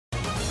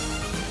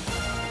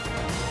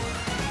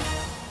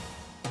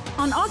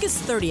On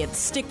August 30th,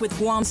 stick with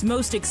Guam's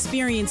most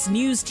experienced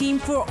news team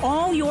for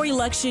all your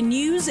election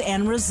news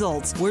and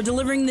results. We're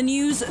delivering the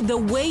news the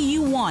way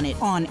you want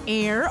it, on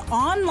air,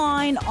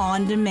 online,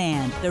 on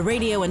demand. The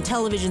radio and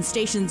television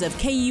stations of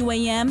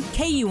KUAM,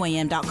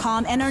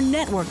 KUAM.com, and our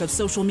network of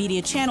social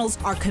media channels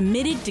are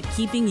committed to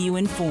keeping you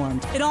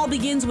informed. It all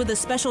begins with a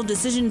special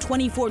Decision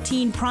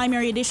 2014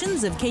 primary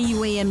editions of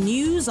KUAM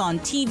News on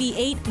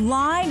TV8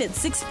 live at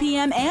 6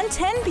 p.m. and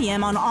 10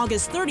 p.m. on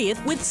August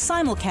 30th with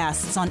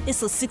simulcasts on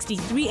ISLA 63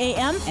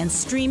 AM and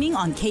streaming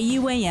on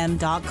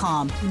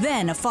KUAM.com.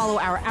 Then follow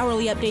our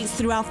hourly updates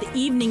throughout the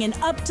evening and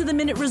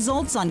up-to-the-minute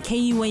results on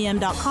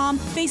KUAM.com,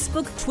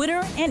 Facebook,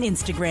 Twitter, and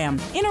Instagram.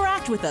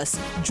 Interact with us,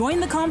 join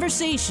the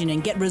conversation,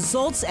 and get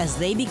results as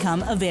they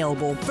become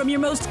available. From your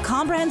most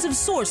comprehensive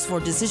source for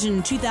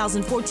Decision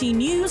 2014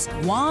 news,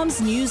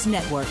 KUAM's News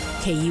Network,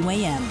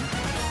 KUAM.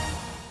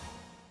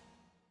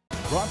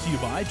 Brought to you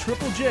by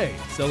Triple J,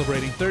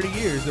 celebrating 30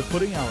 years of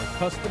putting our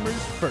customers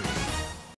first.